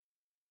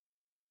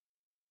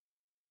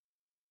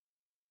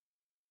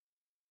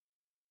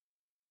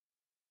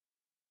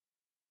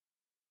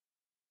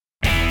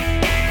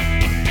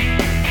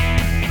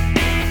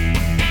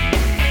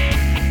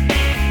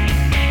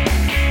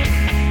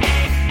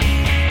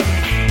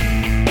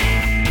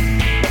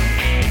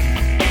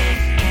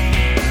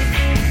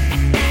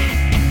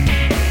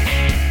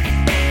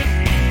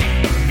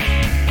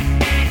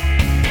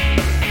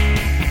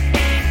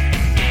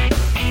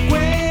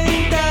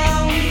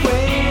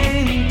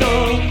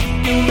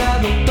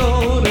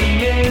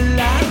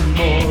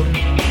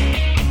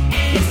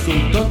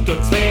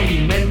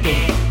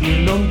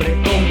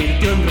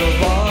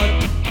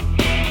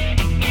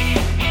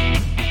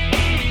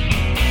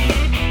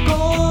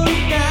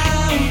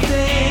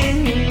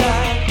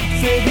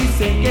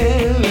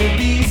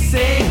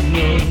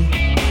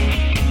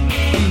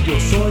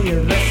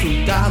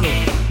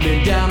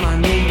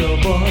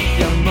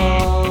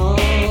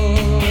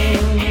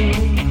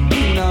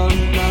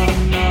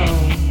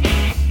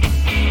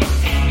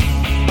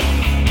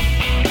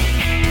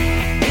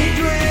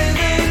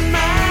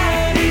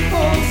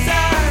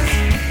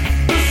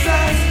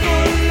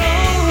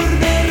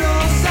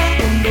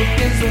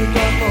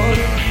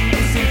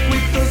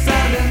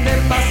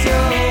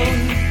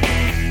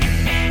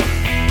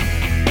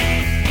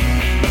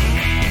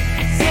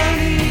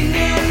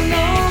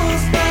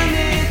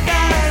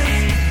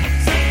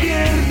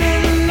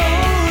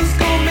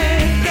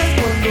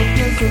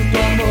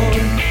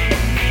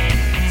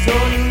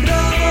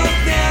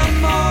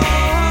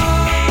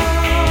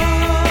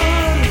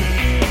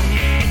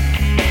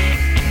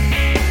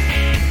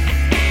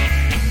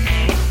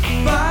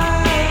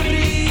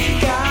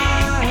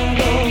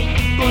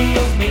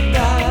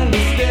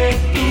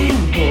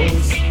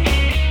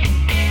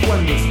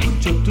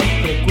tu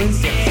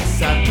frecuencia se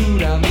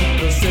satura mi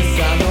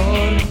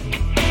procesador.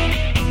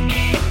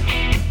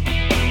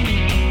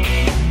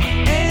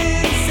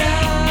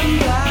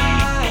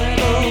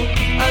 Ensamblado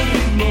al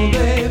ritmo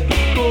de tu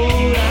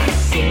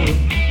corazón.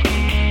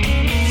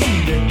 Si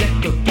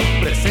detecto tu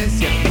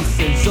presencia, mis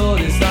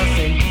sensores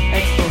hacen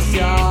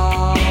explosión.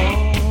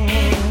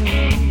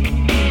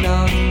 No,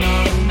 no,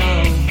 no.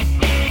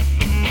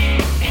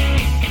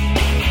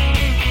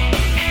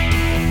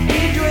 Y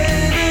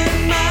llueven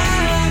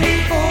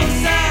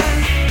mariposas,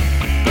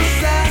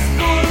 rosas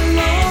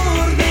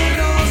color de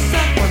rosa.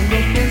 Cuando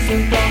pienso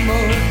en tu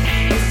amor,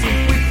 los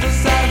circuitos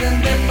arden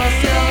de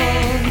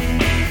pasión.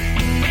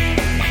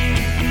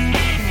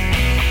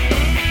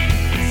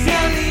 Se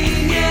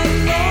alinean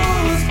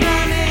los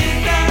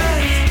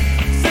planetas,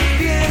 se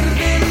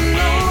pierden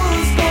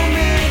los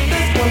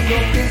cometas. Cuando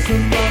pienso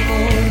en tu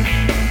amor,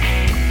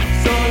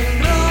 soy un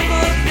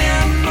robot de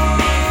amor.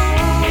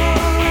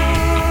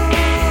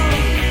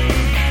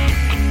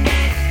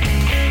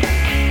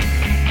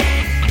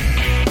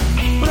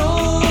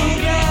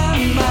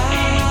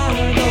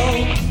 Programado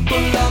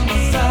con la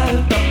más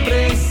alta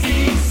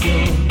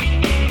precisión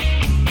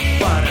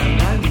para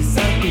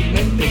analizar tu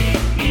mente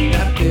y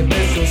darte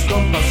besos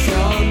con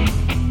pasión.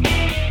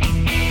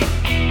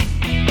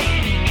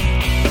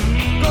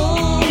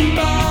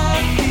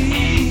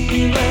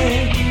 Compatible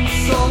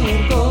solo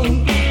con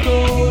tu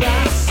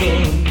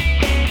corazón.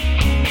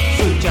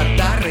 Soy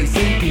chatarra y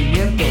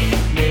sentimiento,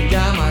 me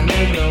llaman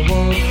el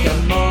robot de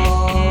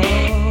amor.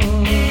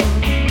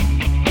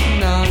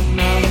 No,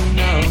 no,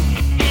 no.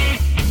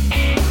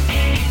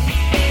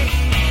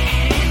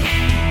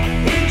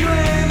 Y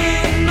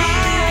llueven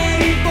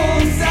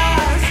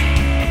mariposas,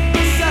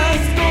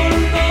 rosas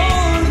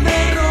color de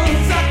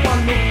rosa.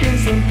 Cuando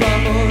pienso en tu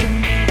amor,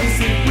 mis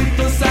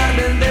circuitos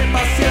arden de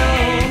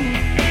pasión.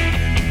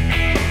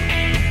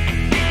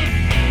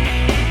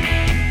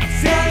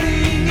 Se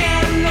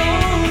alinean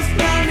los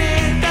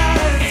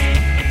planetas,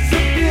 se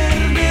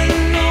pierden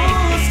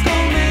los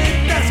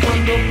cometas.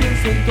 Cuando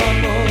pienso en tu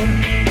amor,